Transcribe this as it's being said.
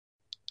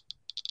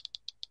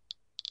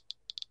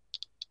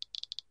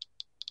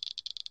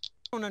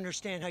don't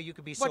understand how you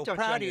could be so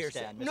proud of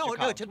yourself. Mr. No,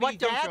 Collins? to be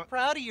that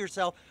proud of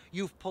yourself,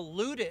 you've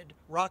polluted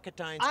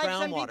Rocketine's groundwater. I've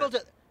sent people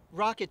to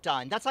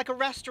Rocketine. That's like a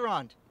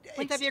restaurant.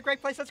 Wouldn't that be a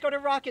great place? Let's go to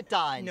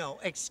Rocketine. No,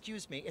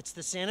 excuse me. It's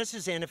the Santa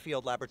Susana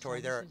Field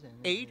Laboratory. There are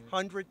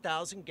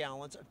 800,000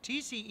 gallons of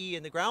TCE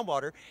in the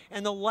groundwater,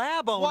 and the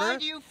lab owner... Why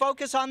do you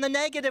focus on the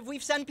negative?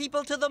 We've sent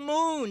people to the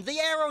moon, the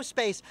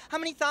aerospace. How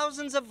many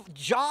thousands of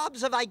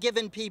jobs have I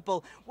given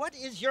people? What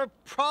is your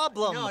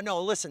problem?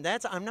 No, listen,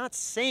 I'm not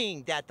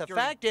saying that. The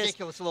fact is...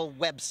 ridiculous little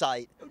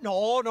website.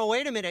 No,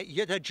 wait a minute.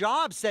 The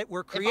jobs that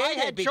were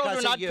created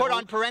because of you... If I had children, I'd put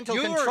on parental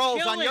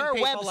controls on your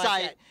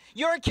website.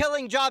 You're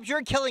killing jobs.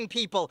 You're killing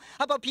people.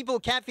 How about people who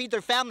can't feed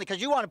their family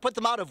because you want to put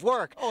them out of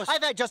work? Oh,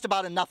 I've had just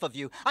about enough of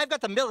you. I've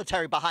got the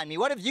military behind me.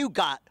 What have you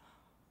got?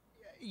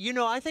 You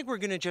know, I think we're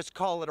going to just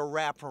call it a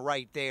wrap for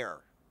right there.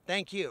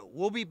 Thank you.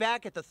 We'll be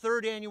back at the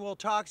 3rd annual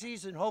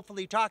Talksies and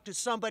hopefully talk to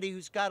somebody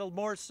who's got a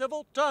more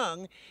civil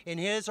tongue in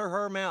his or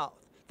her mouth.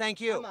 Thank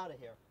you. I'm out of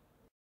here.